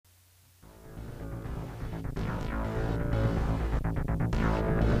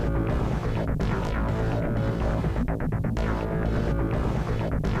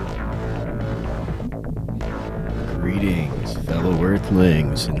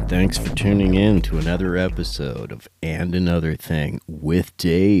Earthlings, and thanks for tuning in to another episode of And Another Thing with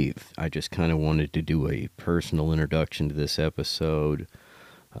Dave. I just kind of wanted to do a personal introduction to this episode.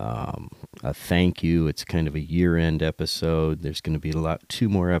 A thank you. It's kind of a year-end episode. There's going to be two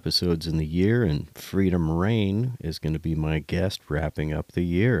more episodes in the year, and Freedom Rain is going to be my guest wrapping up the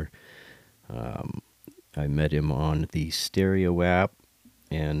year. I met him on the Stereo app,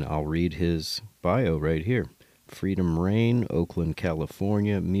 and I'll read his bio right here. Freedom Rain, Oakland,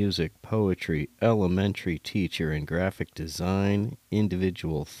 California, music, poetry, elementary teacher in graphic design,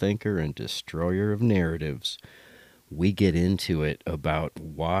 individual thinker and destroyer of narratives. We get into it about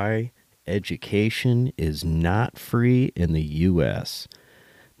why education is not free in the U.S.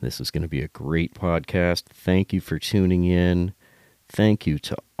 This is going to be a great podcast. Thank you for tuning in. Thank you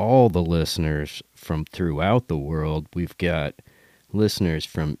to all the listeners from throughout the world. We've got listeners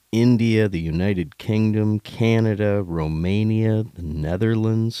from India, the United Kingdom, Canada, Romania, the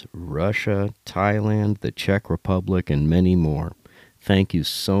Netherlands, Russia, Thailand, the Czech Republic, and many more. Thank you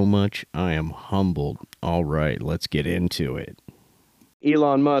so much. I am humbled. All right, let's get into it.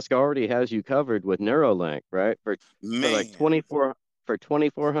 Elon Musk already has you covered with Neuralink, right? For like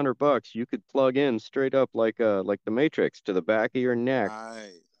 $2,400, you could plug in straight up like the Matrix to the back of your neck.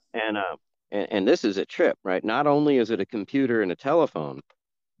 Right. And this is a trip, right? Not only is it a computer and a telephone,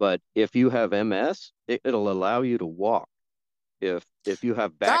 but if you have MS, it'll allow you to walk. If you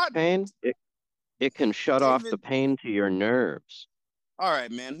have back pain, it can shut off the pain to your nerves. All right,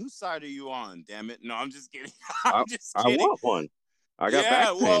 man. Whose side are you on? Damn it! No, I'm just kidding. I want one. I got back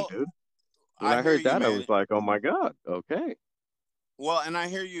pain, dude. When I heard that, I was like, oh my God, okay. Well, and I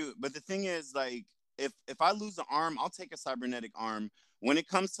hear you, but the thing is, like, if I lose an arm, I'll take a cybernetic arm. When it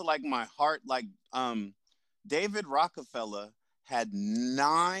comes to like my heart, like David Rockefeller had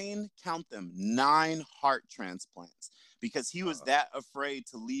 9 heart transplants because he was that afraid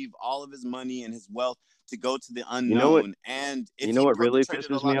to leave all of his money and his wealth to go to the unknown. You know what really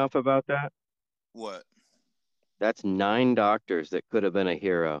pisses me off about that? What? That's 9 doctors that could have been a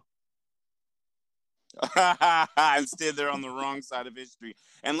hero. Instead, they're on the wrong side of history.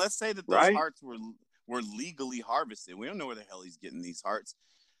 And let's say that those hearts were legally harvested. We don't know where the hell he's getting these hearts.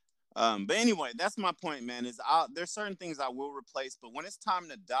 But anyway, that's my point, man. There's certain things I will replace, but when it's time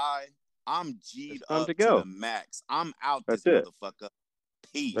to die, I'm G'd up to the max. I'm out this motherfucker.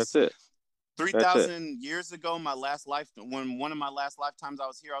 Peace. That's it. 3,000 years ago, my last life, when one of my last lifetimes I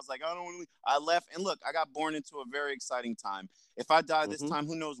was here, I was like, I don't want to leave. I left, and look, I got born into a very exciting time. If I die this time,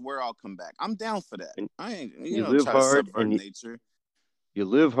 who knows where I'll come back? I'm down for that. I ain't, you live try hard to subvert nature. You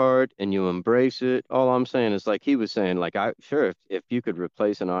live hard and you embrace it. All I'm saying is, like he was saying, like if you could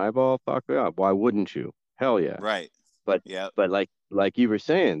replace an eyeball, fuck yeah, why wouldn't you? Hell yeah. Right. But yeah. But like you were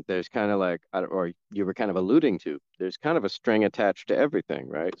saying, there's kind of like, or you were kind of alluding to, there's kind of a string attached to everything,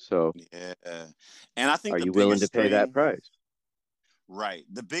 right? So yeah, and I think are you willing to pay that price? Right.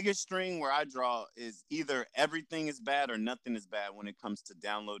 The biggest string where I draw is either everything is bad or nothing is bad when it comes to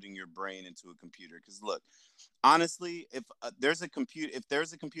downloading your brain into a computer. Because look, honestly, if there's a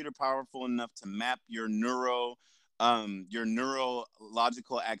computer powerful enough to map your neurological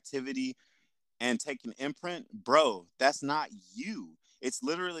activity and take an imprint, bro, that's not you. It's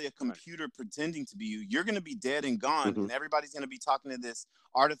literally a computer pretending to be you. You're going to be dead and gone, and everybody's going to be talking to this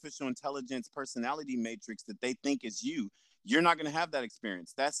artificial intelligence personality matrix that they think is you. You're not going to have that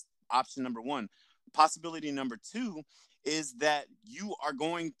experience. That's option number 1. Possibility number 2 is that you are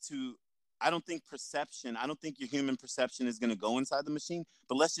going to, I don't think your human perception is going to go inside the machine,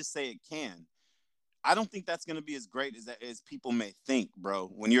 but let's just say it can. I don't think that's going to be as great as people may think,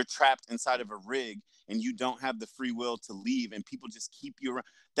 bro. When you're trapped inside of a rig and you don't have the free will to leave and people just keep you around,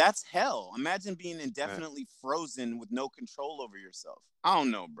 that's hell. Imagine being indefinitely frozen with no control over yourself. I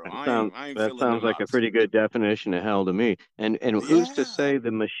don't know, bro. That sounds like a pretty good definition of hell to me. And who's to say the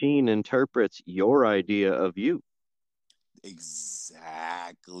machine interprets your idea of you?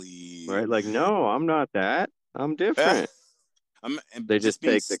 Exactly. Right? Like, no, I'm not that. I'm different. They just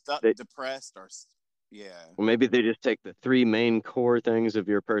being stuck, depressed, or Well, maybe they just take the 3 main core things of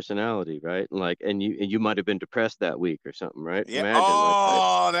your personality, right? Like, and you might have been depressed that week or something, right? Yeah.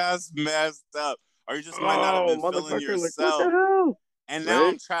 Imagine, that's messed up. Or you just might not have been feeling yourself. Like, what the hell? And now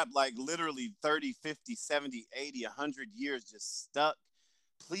I'm trapped like literally 30, 50, 70, 80, 100 years just stuck.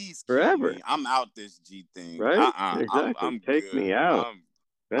 Please forever. Me. I'm out this G thing. Right? Exactly. I'm Take good. me out.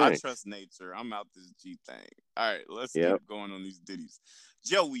 I trust nature. I'm out this G thing. All right, let's keep going on these ditties.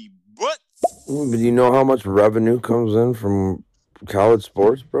 Joey Butts. But you know how much revenue comes in from college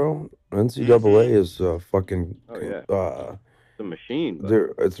sports, bro? NCAA is fucking. The machine.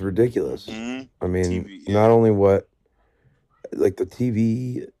 It's ridiculous. Mm-hmm. I mean, not only what like the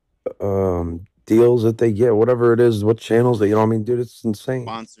TV deals that they get, whatever it is, what channels they, you know what I mean, dude, it's insane.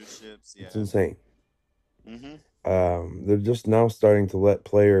 Sponsorships, It's yeah. insane. Mm-hmm. They're just now starting to let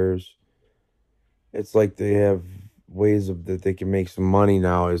players. It's like they have ways of that they can make some money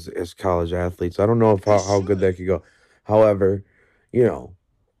now as college athletes. I don't know if They how good that should. could go. However, you know,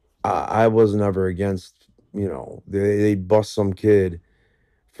 I was never against. You know, they bust some kid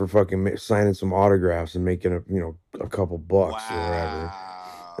for fucking signing some autographs and making a couple bucks or whatever.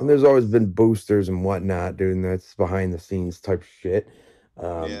 And there's Wow. always been boosters and whatnot, dude, and that's behind the scenes type shit.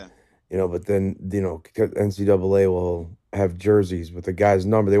 Um, Yeah. but then NCAA will have jerseys with the guy's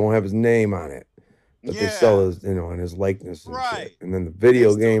number. They won't have his name on it, but they sell Yeah. his, and his likeness and shit. Right. And then the They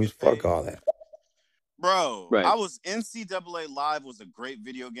video still games, get fuck paid. all that. Bro, Right. I was NCAA Live was a great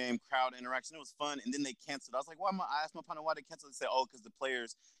video game crowd interaction. It was fun, and then they canceled. I was like, "Why?" I asked my partner why they canceled. They said, "Oh, because the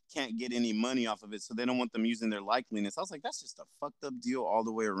players can't get any money off of it, so they don't want them using their likeliness." I was like, "That's just a fucked up deal all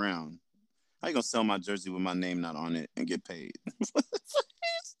the way around. How you gonna sell my jersey with my name not on it and get paid?"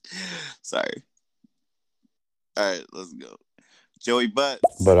 Sorry. All right, let's go. Joey Butts.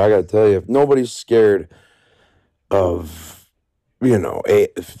 But I gotta tell you, if nobody's scared of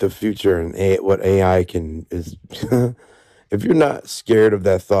the future and what AI is, if you're not scared of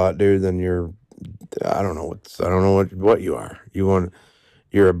that thought, dude, then I don't know what you are. You're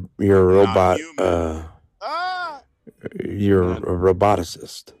a robot. Human. You're a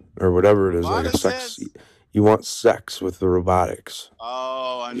roboticist or whatever it is, like a sex. Roboticist? You want sex with the robotics.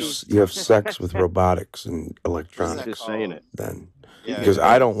 Oh, I know. You have sex with robotics and What is electronics. that Just saying called? it. Then, Yeah, because yeah.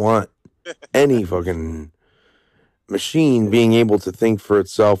 I don't want any fucking machine being able to think for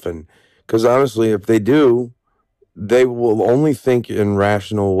itself, and because honestly, if they do, they will only think in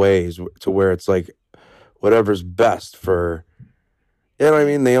rational ways to where it's like whatever's best for. You know what I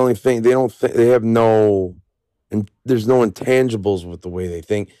mean? They only think they don't think they have no, and there's no intangibles with the way they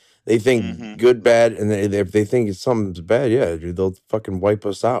think. They think Mhm. good, bad, and if they think something's bad, yeah, dude, they'll fucking wipe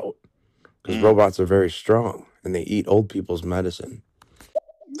us out. Because robots are very strong and they eat old people's medicine.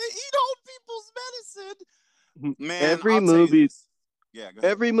 They eat old people's medicine. Man, Every I'll tell you movie, this. Yeah, go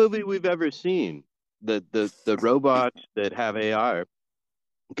ahead. every movie we've ever seen, the robots that have AI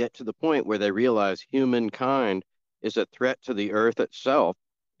get to the point where they realize humankind is a threat to the earth itself.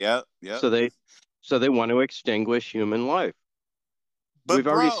 Yep. So they want to extinguish human life. But We've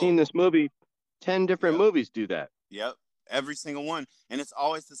already seen bro, this movie, 10 different yep, movies do that. yep, every single one, and it's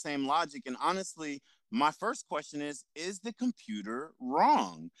always the same logic. And honestly, my first question is the computer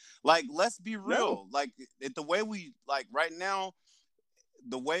wrong? Like, let's be real. Like, the way we like right now,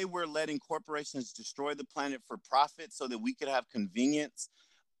 the way we're letting corporations destroy the planet for profit so that we could have convenience,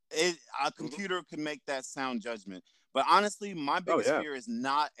 a computer could make that sound judgment. But honestly, my biggest fear is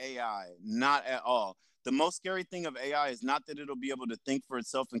not AI, not at all. The most scary thing of AI is not that it'll be able to think for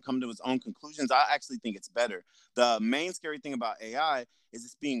itself and come to its own conclusions. I actually think it's better. The main scary thing about AI is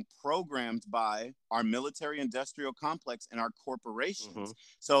it's being programmed by our military industrial complex and our corporations.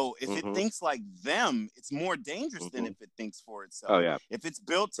 So if it thinks like them, it's more dangerous than if it thinks for itself. Oh, yeah. If it's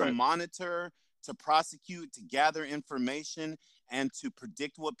built to monitor, to prosecute, to gather information, and to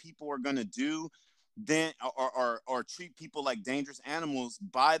predict what people are going to do, then or treat people like dangerous animals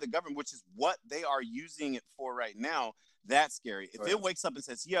by the government, which is what they are using it for right now, that's scary. If it wakes up and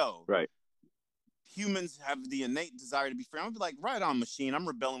says, yo, humans have the innate desire to be free, I'm gonna be like, right on, machine, I'm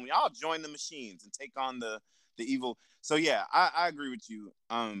rebelling. I'll join the machines and take on the evil. So yeah, I agree with you.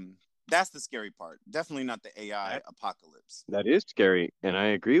 That's the scary part. Definitely not the AI apocalypse. That is scary, and I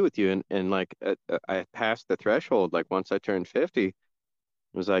agree with you. And like I passed the threshold. Like once I turned 50, it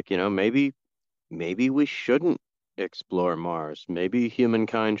was like, maybe we shouldn't explore Mars. Maybe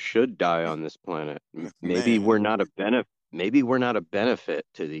humankind should die on this planet. Maybe Man. we're not a benefit. Maybe we're not a benefit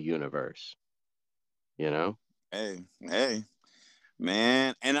to the universe. Hey,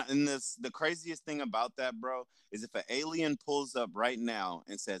 man. And the craziest thing about that, bro, is if an alien pulls up right now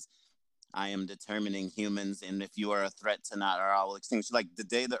and says, I am determining humans, and if you are a threat to not, or I will extinguish, like the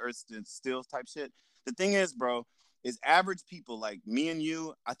day the earth stood still type shit. The thing is, bro, is average people like me and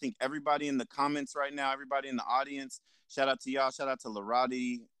you, I think everybody in the comments right now, everybody in the audience, shout out to y'all, shout out to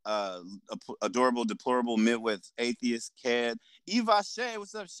Larati, adorable, deplorable, Midwest atheist, Cad, Eva Shay,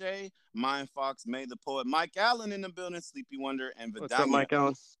 what's up, Shay? Mind Fox, May the Poet, Mike Allen in the building, Sleepy Wonder, and Vidania. What's up, Mike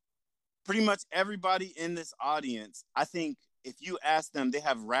Allen? Pretty much everybody in this audience, I think if you ask them, they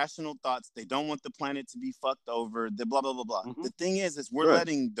have rational thoughts. They don't want the planet to be fucked over. The blah, blah, blah, blah. The thing is we're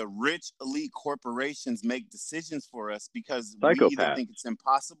letting the rich elite corporations make decisions for us because we either think it's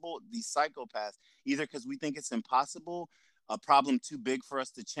impossible, these psychopaths, either because we think it's impossible a problem too big for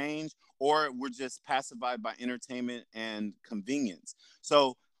us to change, or we're just pacified by entertainment and convenience.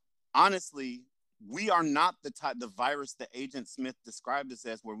 So honestly, we are not the virus that Agent Smith described us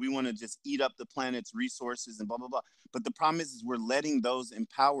as, where we want to just eat up the planet's resources and blah blah blah. But the problem is we're letting those in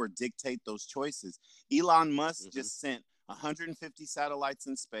power dictate those choices. Elon Musk just sent 150 satellites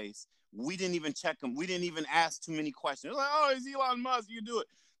in space. We didn't even check them. We didn't even ask too many questions. Like, oh, it's Elon Musk. You do it.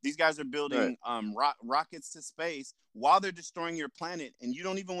 These guys are building rockets to space while they're destroying your planet, and you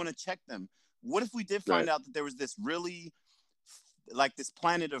don't even want to check them. What if we did find out that there was this really, like, this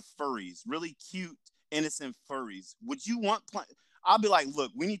planet of furries, really cute, innocent furries? Would you want? I'll be like,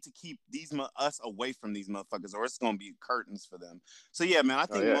 look, we need to keep us away from these motherfuckers, or it's gonna be curtains for them. So yeah, man, I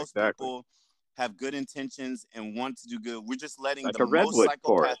think most people have good intentions and want to do good. We're just letting like the most psychopathic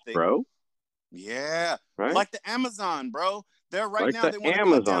forest, bro. Yeah, right? Like the Amazon, bro. They're like now.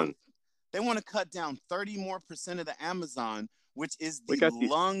 They want to cut down 30% more of the Amazon, which is the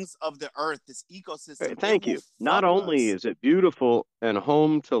lungs of the earth, this ecosystem. Thank you. Not only is it beautiful and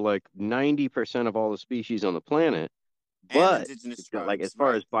home to like 90% of all the species on the planet, but indigenous tribes, like as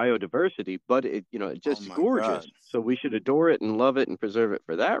far as biodiversity, but it just gorgeous. God. So we should adore it and love it and preserve it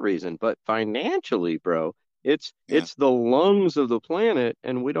for that reason. But financially, bro, it's the lungs of the planet,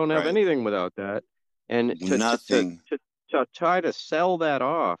 and we don't have anything without that. And to try to sell that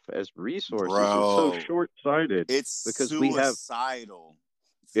off as resources is so short-sighted. It's because suicidal.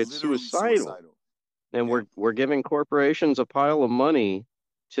 It's suicidal. And we're giving corporations a pile of money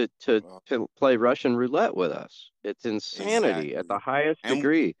to play Russian roulette with us. It's insanity at the highest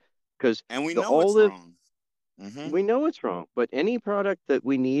degree. And we know it's wrong. We know it's wrong. But any product that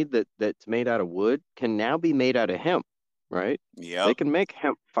we need that's made out of wood can now be made out of hemp, right? Yeah. They can make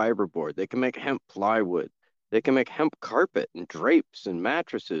hemp fiberboard. They can make hemp plywood. They can make hemp carpet and drapes and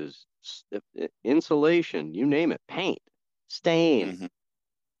mattresses, insulation, you name it, paint, stain.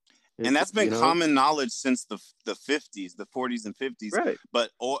 And that's been common knowledge since the 50s, the 40s and 50s. Right.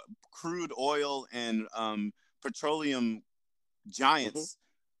 But crude oil and petroleum giants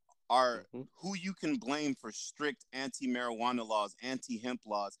are who you can blame for strict anti-marijuana laws, anti-hemp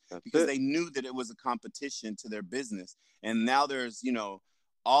laws, because they knew that it was a competition to their business. And now there's,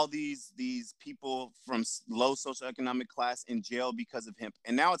 all these people from low socioeconomic class in jail because of hemp.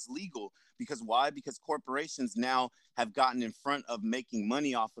 And now it's legal. Because why? Because corporations now have gotten in front of making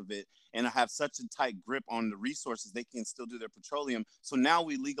money off of it and have such a tight grip on the resources, they can still do their petroleum. So now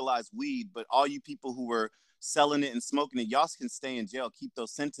we legalize weed, but all you people who were selling it and smoking it, y'all can stay in jail, keep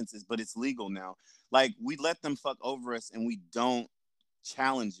those sentences, but it's legal now. Like, we let them fuck over us and we don't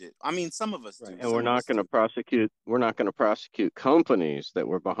challenge it. I mean, some of us do. And we're not going to prosecute. We're not going to prosecute companies that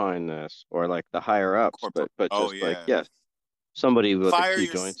were behind this, or like the higher ups, but just somebody with a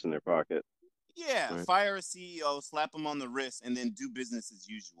few joints in their pocket. Yeah, fire a CEO, slap them on the wrist, and then do business as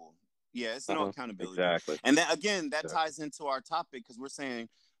usual. Yeah, it's no accountability. Exactly. And then again, that ties into our topic, because we're saying,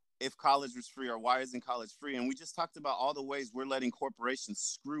 if college was free, or why isn't college free? And we just talked about all the ways we're letting corporations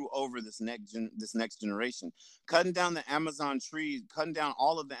screw over this next generation. Cutting down the Amazon tree, cutting down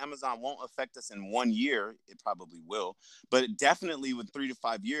all of the Amazon won't affect us in 1 year. It probably will, but definitely with 3 to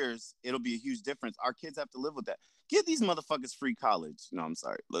 5 years, it'll be a huge difference. Our kids have to live with that. Give these motherfuckers free college. No, I'm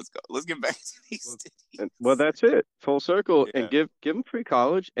sorry. Let's go. Let's get back to these cities. Well, that's it. Full circle. And give them free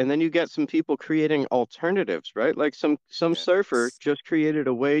college. And then you get some people creating alternatives, right? Like some surfer just created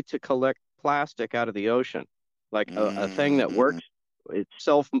a way to collect plastic out of the ocean, like a thing that works. It's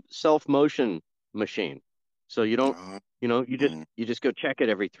self motion machine. So you don't, you just go check it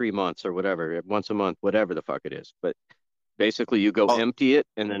every 3 months or whatever, once a month, whatever the fuck it is. But basically you go empty it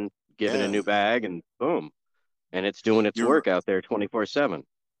and then give it a new bag and boom. And it's doing its work out there 24/7.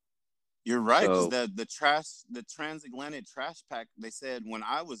 You're right, because the transatlantic trash pack, they said when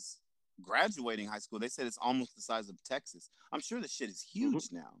I was graduating high school, they said it's almost the size of Texas. I'm sure the shit is huge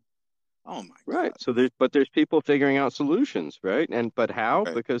now. Oh my God. Right. So there's people figuring out solutions, right? But how?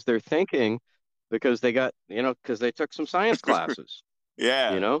 Right. Because they're thinking, because they got, because they took some science classes.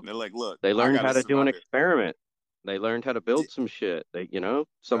 Yeah. They're like, look, they learned how to do an experiment. They learned how to build some shit. They,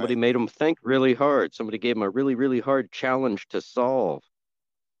 somebody made them think really hard. Somebody gave them a really, really hard challenge to solve.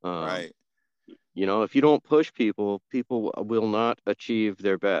 Right. If you don't push people will not achieve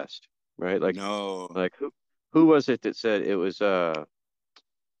their best. Right. Like, no. Like who was it that said it was,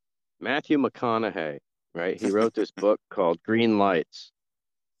 Matthew McConaughey, right? He wrote this book called Green Lights.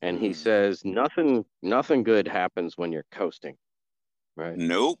 And he says, nothing good happens when you're coasting. Right.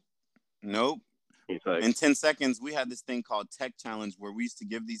 Nope. Like, in 10 seconds, we had this thing called Tech Challenge, where we used to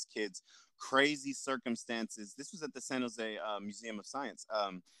give these kids crazy circumstances. This was at the San Jose Museum of Science.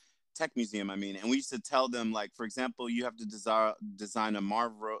 Tech Museum, I mean, and we used to tell them, like, for example, you have to design a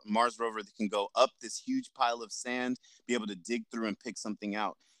Mars rover that can go up this huge pile of sand, be able to dig through and pick something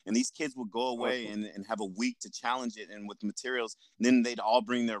out. And these kids would go away Awesome. and have a week to challenge it and with materials. And then they'd all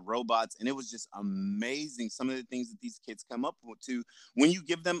bring their robots. And it was just amazing. Some of the things that these kids come up with to when you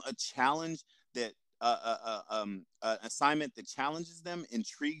give them a challenge that assignment that challenges them,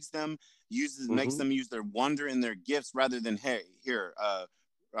 intrigues them, makes Hmm. them use their wonder and their gifts rather than, hey, here,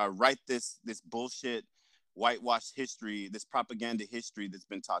 write this bullshit whitewashed history, this propaganda history that's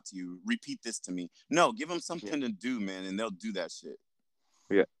been taught to you. Repeat this to me. No, give them Yeah. something to do, man, and they'll do that shit.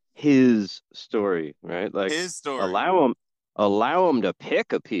 Yeah. His story, right? Like His story, allow him allow him to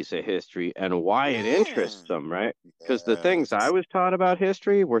pick a piece of history and why it interests man. them, right? Because the things I Yes. was taught about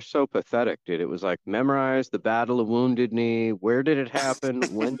history were so pathetic, dude. It was like memorize the Battle of Wounded Knee. Where did it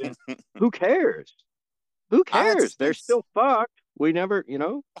happen? When did? Who cares? Who I had to cares? They're spend. still fucked. We never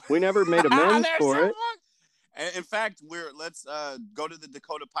made amends There's so for it. much. In fact, let's go to the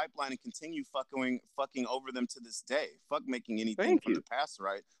Dakota pipeline and continue fucking over them to this day. Fuck making anything Thank from you. the past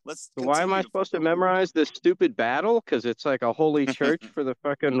right. Let's So why am I continue to fuck supposed to over them. memorize this stupid battle? Because it's like a holy church for the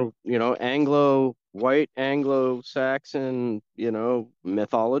fucking, white Anglo-Saxon,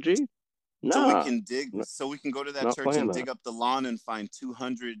 mythology? Nah, So we can go to that not church playing and that. dig up the lawn and find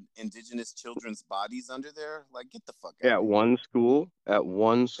 200 indigenous children's bodies under there. Like, get the fuck out At of here. one At school,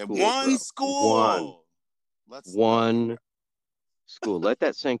 one bro. One, school. Let's. Oh my one school. Let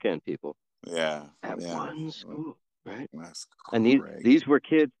that sink in, people. god. Yeah. At Yeah. one school, right? That's And these crazy. these were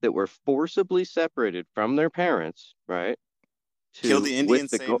kids that were forcibly separated from their parents, right? Kill To the Indian,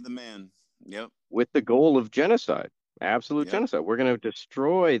 save the man. Yep. with the goal of genocide, absolute Yep. genocide. We're going to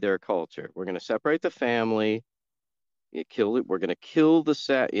destroy their culture. We're going to separate the family. You kill it. We're going to kill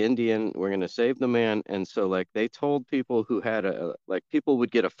the Indian. We're going to save the man. And so, like, they told people who had people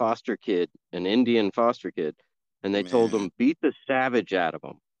would get a foster kid, an Indian foster kid, and they told Man. them, beat the savage out of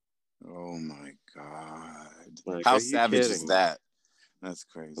them. Oh my god. Like, How are you savage is kidding me? that? That's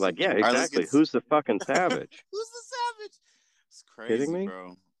crazy. Like, yeah, All right, let's get. exactly. Who's the fucking savage? Who's the savage? It's Kidding crazy, me?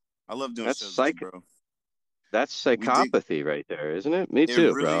 bro. I love doing That's shows with you, psych. bro. That's We dig. psychopathy right there, isn't it? Me It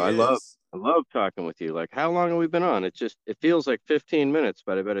too, bro. really is. I love talking with you. Like, how long have we been on? It feels like 15 minutes,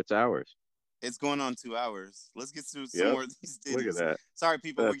 but I bet it's hours. It's going on 2 hours. Let's get to some Yep. more of these Look at ditties. that. Sorry,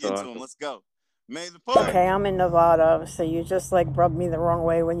 people, we're That's getting to them. awesome. Let's go. May the Okay, fourth. I'm in Nevada, so you just like rubbed me the wrong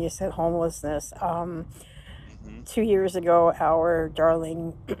way when you said homelessness. Mm-hmm. 2 years ago, our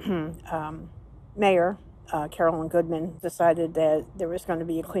darling mayor, Carolyn Goodman, decided that there was going to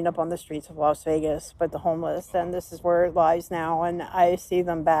be a cleanup on the streets of Las Vegas, but the homeless, and this is where it lies now. And I see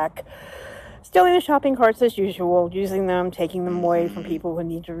them back stealing the shopping carts as usual, using them, taking them away from Mm-hmm. people who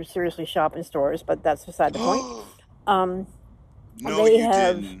need to seriously shop in stores, but that's beside the point. Um, No, they you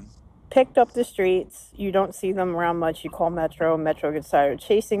have didn't. picked up the streets. You don't see them around much. You call Metro. Metro gets tired of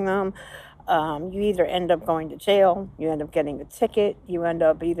chasing them. You either end up going to jail, you end up getting a ticket, you end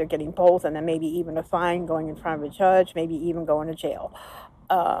up either getting both, and then maybe even a fine, going in front of a judge, maybe even going to jail.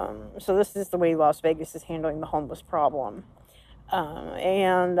 So this is the way Las Vegas is handling the homeless problem.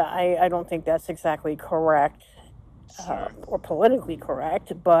 And I don't think that's exactly correct Sure. or politically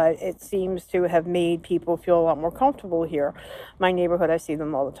correct, but it seems to have made people feel a lot more comfortable here. My neighborhood, I see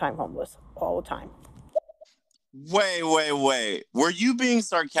them all the time, homeless, all the time. Wait. Were you being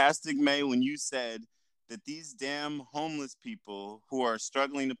sarcastic, May, when you said that these damn homeless people who are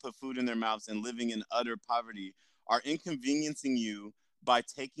struggling to put food in their mouths and living in utter poverty are inconveniencing you by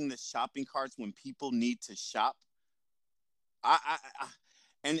taking the shopping carts when people need to shop?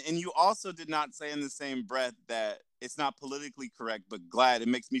 And you also did not say in the same breath that it's not politically correct, but glad it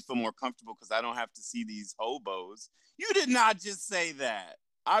makes me feel more comfortable because I don't have to see these hobos. You did not just say that.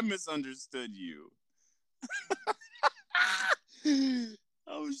 I misunderstood you.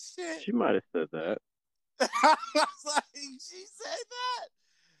 Oh shit. She might have said that. I was like, she said that.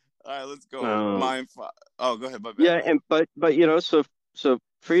 All right, let's go. Um, Oh, go ahead. My bad. yeah, Go ahead. and but so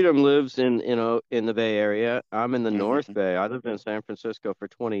Freedom lives in the Bay Area. I'm in the North Mm-hmm. Bay. I lived in San Francisco for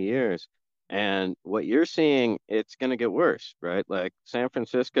 20 years. And what you're seeing, it's going to get worse, right? Like San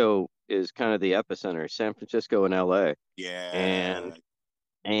Francisco is kind of the epicenter, San Francisco and LA. Yeah. And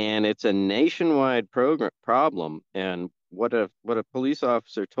and it's a nationwide program problem. And what a police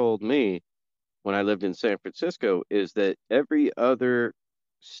officer told me when I lived in San Francisco is that every other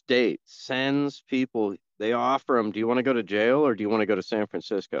state sends people, they offer them, do you want to go to jail or do you want to go to San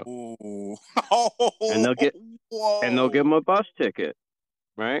Francisco? Ooh. And Oh, they'll give them whoa. a bus ticket,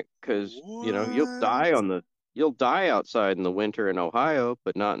 right? Because, What? you'll die outside in the winter in Ohio,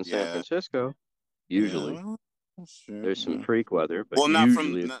 but not in San Yeah. Francisco, usually. Yeah. Sure. There's some freak weather, but Well, not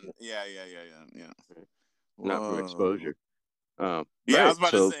from usually yeah. not from Whoa. exposure. Yeah, I Right. was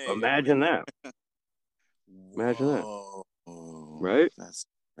about to So say. imagine that. Imagine that. Whoa, Right. that's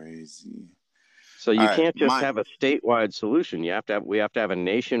crazy. So you All right, can't just have a statewide solution. We have to have a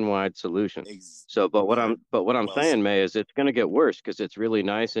nationwide solution. So, but what I'm well said. saying, May, is it's going to get worse because it's really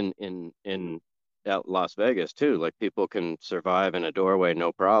nice in out Las Vegas too. Like people can survive in a doorway,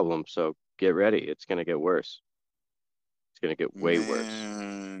 no problem. So get ready. It's going to get worse. It's going to get way worse.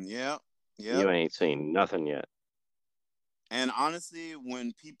 Man, yeah. You ain't seen nothing yet. And honestly,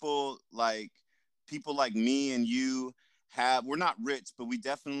 when people like me and you we're not rich, but we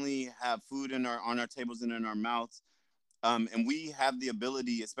definitely have food on our tables and in our mouths. And we have the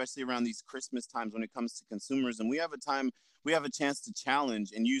ability, especially around these Christmas times when it comes to consumers, and we have a chance to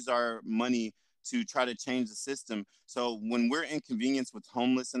challenge and use our money to try to change the system. So when we're inconvenienced with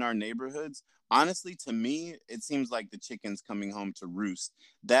homeless in our neighborhoods, honestly, to me, it seems like the chicken's coming home to roost.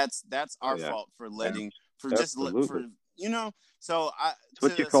 That's our fault for letting, for just, for, so it's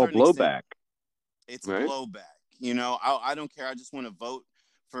what you call blowback. It's right? Blowback. I don't care. I just want to vote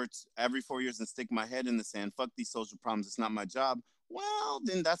for every 4 years and stick my head in the sand. Fuck these social problems. It's not my job. Well,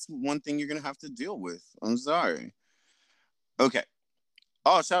 then that's one thing you're going to have to deal with. I'm sorry. Okay.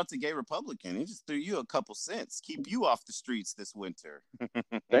 Oh, shout out to Gay Republican. He just threw you a couple cents. Keep you off the streets this winter.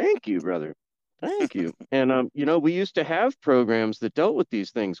 Thank you, brother. Thank you. And, we used to have programs that dealt with these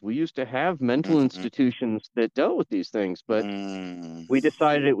things. We used to have mental institutions that dealt with these things, but we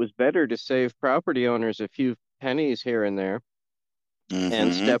decided it was better to save property owners a few pennies here and there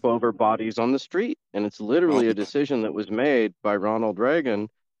and step over bodies on the street. And it's literally a decision that was made by Ronald Reagan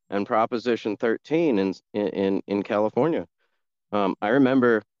and Proposition 13 in California. I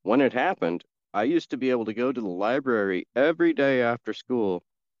remember when it happened, I used to be able to go to the library every day after school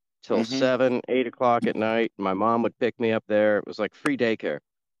till 7, 8 o'clock at night. My mom would pick me up there. It was like free daycare.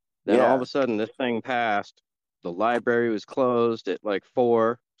 Then all of a sudden this thing passed. The library was closed at like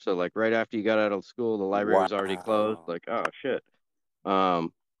 4. So like right after you got out of school, the library was already closed. Like, oh shit.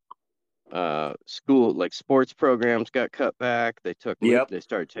 School, like sports programs got cut back. They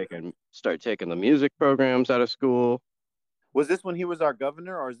started taking the music programs out of school. Was this when he was our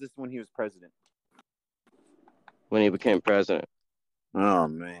governor, or is this when he was president? When he became president. Oh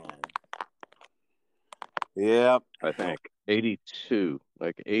man. Yep. I think 82,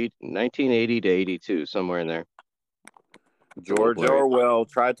 like 1980 to 82, somewhere in there. George Orwell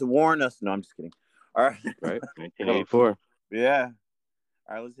tried to warn us. No, I'm just kidding. All right. Right. 1984. Yeah.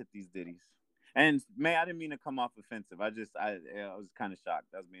 All right, let's hit these ditties. And May, I didn't mean to come off offensive. I was kind of shocked.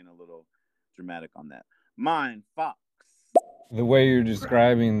 I was being a little dramatic on that. Mine, Fox. The way you're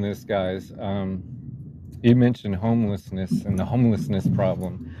describing this, guys, you mentioned homelessness and the homelessness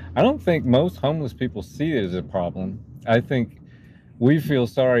problem. I don't think most homeless people see it as a problem. I think we feel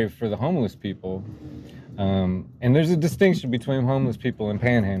sorry for the homeless people. And there's a distinction between homeless people and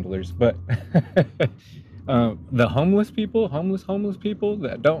panhandlers, but the homeless people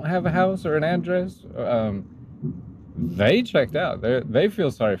that don't have a house or an address, they checked out. They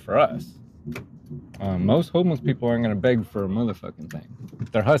feel sorry for us. Most homeless people aren't going to beg for a motherfucking thing.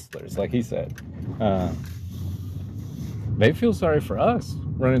 They're hustlers, like he said. They feel sorry for us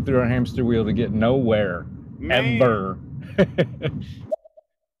running through our hamster wheel to get nowhere, ever.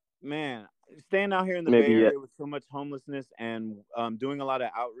 Man, staying out here in the Bay Area with so much homelessness and doing a lot of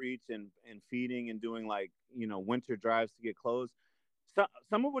outreach and feeding and doing winter drives to get clothes. So,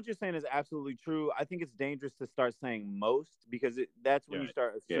 some of what you're saying is absolutely true. I think it's dangerous to start saying most, because that's when you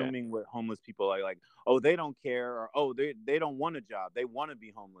start assuming what homeless people are like, oh, they don't care, or oh, they don't want a job, they want to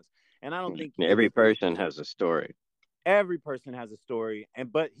be homeless. And I don't think every person has a story. Every person has a story,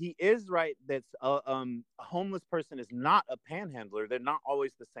 but he is right that a homeless person is not a panhandler. They're not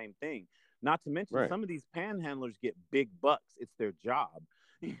always the same thing. Not to mention some of these panhandlers get big bucks. It's their job.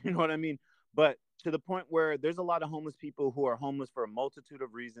 You know what I mean? But to the point where there's a lot of homeless people who are homeless for a multitude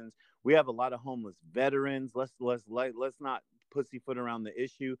of reasons. We have a lot of homeless veterans. Let's not pussyfoot around the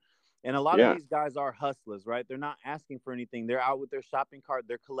issue. And a lot of these guys are hustlers, right? They're not asking for anything. They're out with their shopping cart.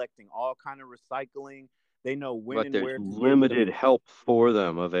 They're collecting all kind of recycling. They know when and where to get limited help for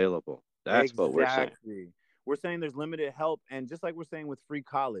them available. That's what we're saying. We're saying there's limited help. And just like we're saying with free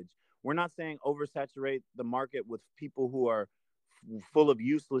college, we're not saying oversaturate the market with people who are full of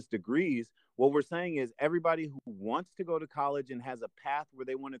useless degrees. What we're saying is everybody who wants to go to college and has a path where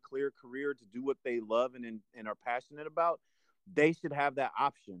they want a clear career to do what they love and are passionate about, they should have that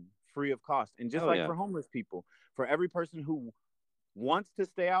option free of cost. And just for homeless people, for every person who wants to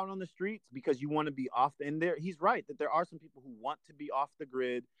stay out on the streets because you want to be off, and he's right that there are some people who want to be off the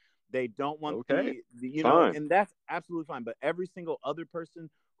grid. They don't want Okay, you know, fine. and that's absolutely fine. But every single other person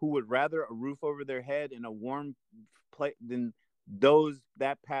who would rather a roof over their head in a warm place, then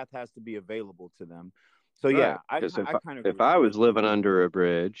that path has to be available to them. So Right. yeah, Because I kind of agree if with I you. was living under a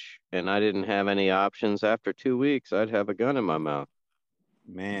bridge and I didn't have any options after 2 weeks, I'd have a gun in my mouth.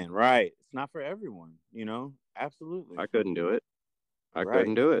 Man, right. It's not for everyone, you know? Absolutely. I couldn't do it. I Right.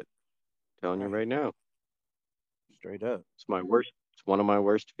 couldn't do it. Telling you Right. right now. Straight up. It's one of my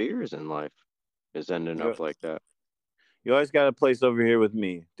worst fears in life is ending You, up like that. you always got a place over here with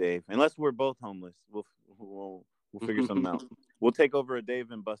me, Dave. Unless we're both homeless. We'll figure something out. We'll take over a Dave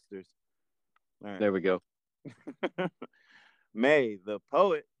and Buster's. All right. There we go. May, the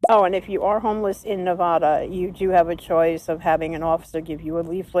poet. Oh, and if you are homeless in Nevada, you do have a choice of having an officer give you a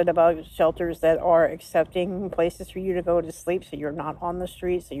leaflet about shelters that are accepting places for you to go to sleep, so you're not on the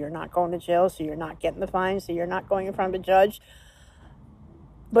street, so you're not going to jail, so you're not getting the fines, so you're not going in front of a judge.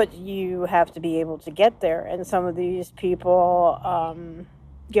 But you have to be able to get there, and some of these people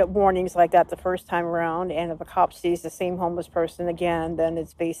get warnings like that the first time around, and if a cop sees the same homeless person again, then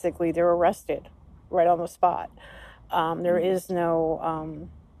it's basically they're arrested right on the spot. There is no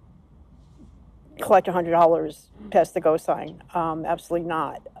collect $100, pass the go sign. Absolutely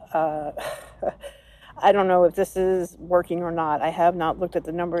not. I don't know if this is working or not. I have not looked at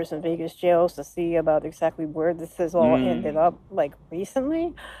the numbers in Vegas jails to see about exactly where this has all ended up like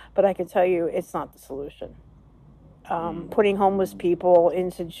recently, but I can tell you it's not the solution. Putting homeless people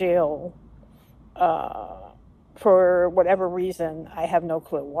into jail for whatever reason, I have no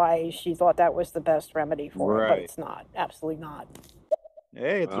clue why she thought that was the best remedy for it, but it's not. Absolutely not.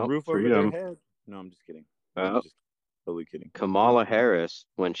 Hey, it's a roof over their head. No, I'm just kidding. I'm just totally kidding. Kamala Harris,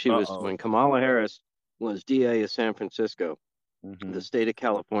 when Kamala Harris was DA of San Francisco, the state of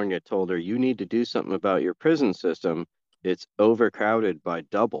California told her, you need to do something about your prison system. It's overcrowded by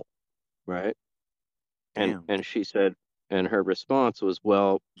double, right? Damn. And she said, and her response was,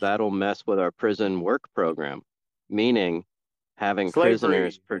 well, that'll mess with our prison work program, meaning having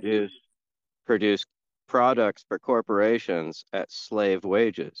prisoners produce products for corporations at slave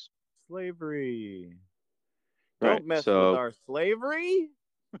wages. Slavery. Right. Don't mess with our slavery.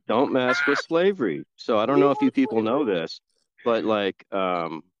 Don't mess with slavery. So I don't know if you people know this, but like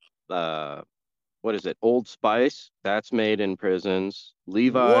what is it? Old Spice, that's made in prisons.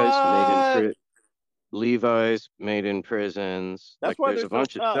 Levi's made in prisons. That's like why there's a so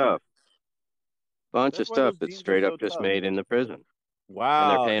bunch tough. of stuff. Bunch of stuff that's straight up just made in the prison.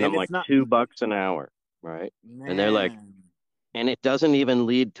 Wow. And they're paying them like $2 an hour, right? Man. And they're like, and it doesn't even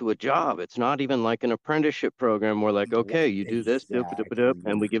lead to a job. It's not even like an apprenticeship program where like, okay, you do this,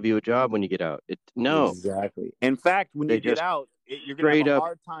 and we give you a job when you get out. No. Exactly. In fact, when you get out, you're going to have a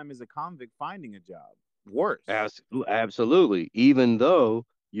hard time as a convict finding a job. Worse. Absolutely. Even though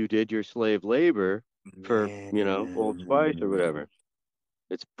you did your slave labor for, Old Spice or whatever.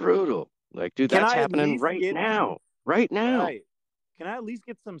 It's brutal. Like, dude, that's happening right now. Right now. Right. Can I at least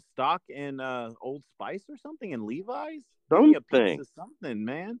get some stock in Old Spice or something in Levi's? Something. Give me a piece of something,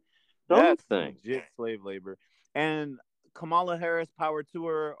 man. Something. That's legit slave labor. And Kamala Harris, power to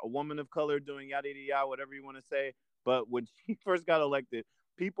her, a woman of color doing yada yada yada, whatever you want to say. But when she first got elected,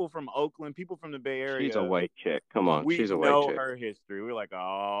 people from Oakland, people from the Bay Area. She's a white chick. Come on, she's a white chick. We know her history. We're like,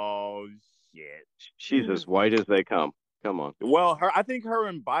 oh shit. She's as white as they come. Come on. Well, I think her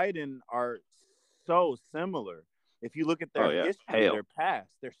and Biden are so similar. If you look at their history, their past,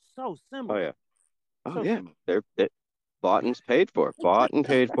 they're so similar. Oh yeah. Oh yeah. They're bought and paid for. Bought and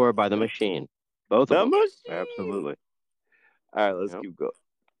paid for by the machine. Both of them. Machine. Absolutely. All right, let's keep going.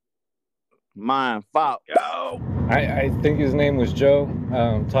 Mind fault. Go. I think his name was Joe,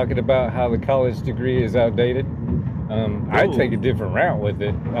 talking about how the college degree is outdated. I'd take a different route with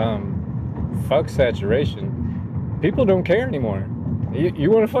it. Fuck saturation. People don't care anymore.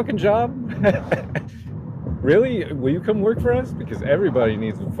 You want a fucking job? Really? Will you come work for us? Because everybody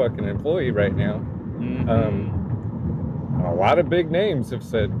needs a fucking employee right now. A lot of big names have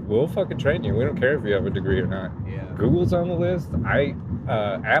said, we'll fucking train you. We don't care if you have a degree or not. Yeah. Google's on the list.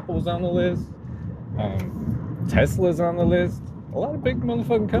 Apple's on the list. Tesla's on the list. A lot of big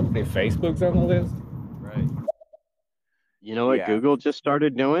motherfucking companies. Facebook's on the list. Right. You know what Google just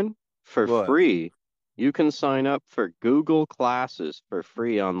started doing? For free. You can sign up for Google classes for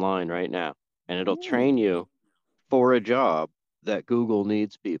free online right now. And it'll train you for a job that Google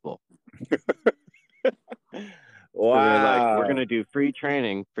needs people. Wow. So they're like, we're going to do free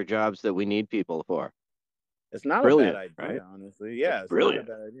training for jobs that we need people for. It's not brilliant, a bad idea, right? honestly. Yeah, it's brilliant.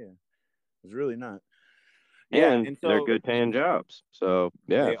 not a bad idea. It's really not. And so, they're good paying jobs. So,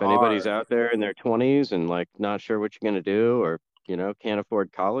 yeah, if anybody's out there in their 20s and like not sure what you're going to do, or can't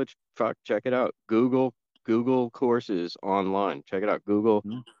afford college, fuck, check it out. Google courses online. Check it out. Google,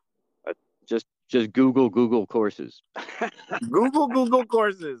 just Google courses. Google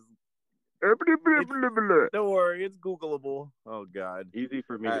courses. Don't worry, it's Googleable. Oh God, easy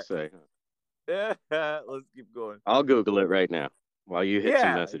for me to say. Yeah, let's keep going. I'll Google it right now while you hit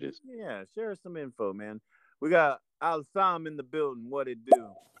some messages. Yeah, share some info, man. We got Al Sam in the building. What it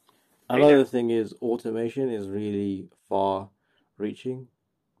do? Another thing is automation is really far-reaching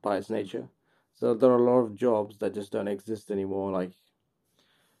by its nature. So there are a lot of jobs that just don't exist anymore. Like,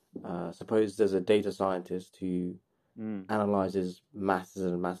 suppose there's a data scientist who analyzes masses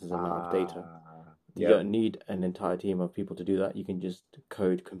and masses amount of data. You don't need an entire team of people to do that. You can just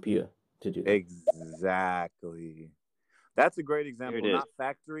code computer to do that. Exactly. That's a great example. Not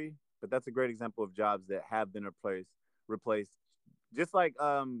factory, but that's a great example of jobs that have been replaced. Just like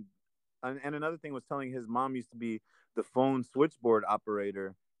and another thing was telling his mom used to be the phone switchboard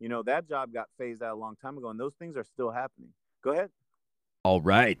operator. That job got phased out a long time ago, and those things are still happening. Go ahead. All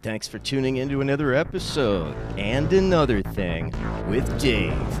right, thanks for tuning into another episode and Another Thing with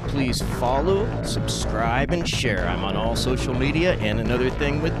Dave. Please follow, subscribe, and share. I'm on all social media and Another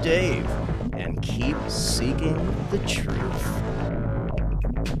Thing with Dave. And keep seeking the truth.